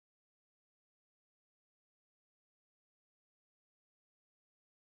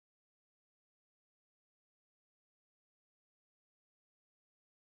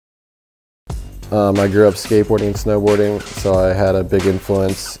I grew up skateboarding and snowboarding, so I had a big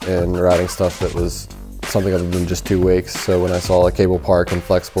influence in riding stuff that was something other than just 2 wakes. So when I saw a cable park and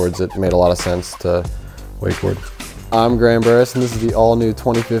flex boards, it made a lot of sense to wakeboard. I'm Graham Burris, and this is the all-new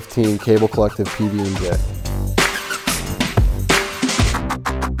 2015 Cable Collective PB&J.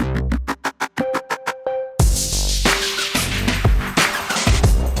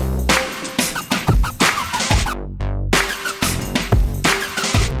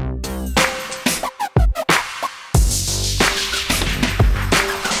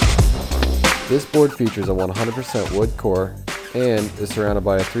 This board features a 100% wood core and is surrounded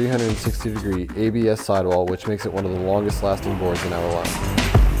by a 360-degree ABS sidewall, which makes it one of the longest lasting boards in our line.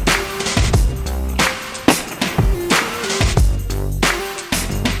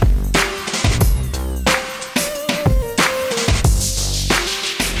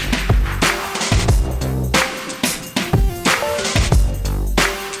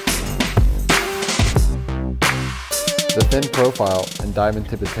 The thin profile and diamond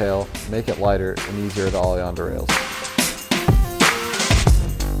tipped tail make it lighter and easier to ollie onto rails.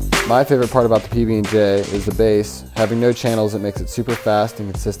 My favorite part about the PB&J is the base. Having no channels, it makes it super fast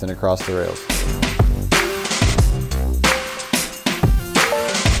and consistent across the rails.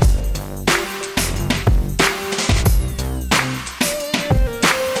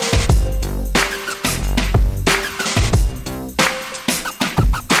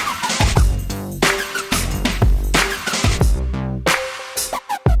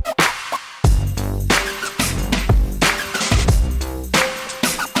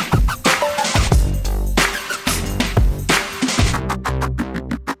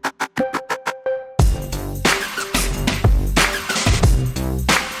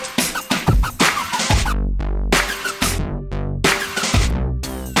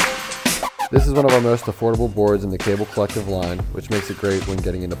 This is one of our most affordable boards in the Cable Collective line, which makes it great when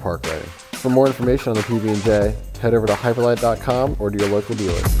getting into park riding. For more information on the PB&J, head over to hyperlite.com or to your local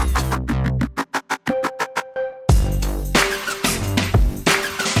dealer.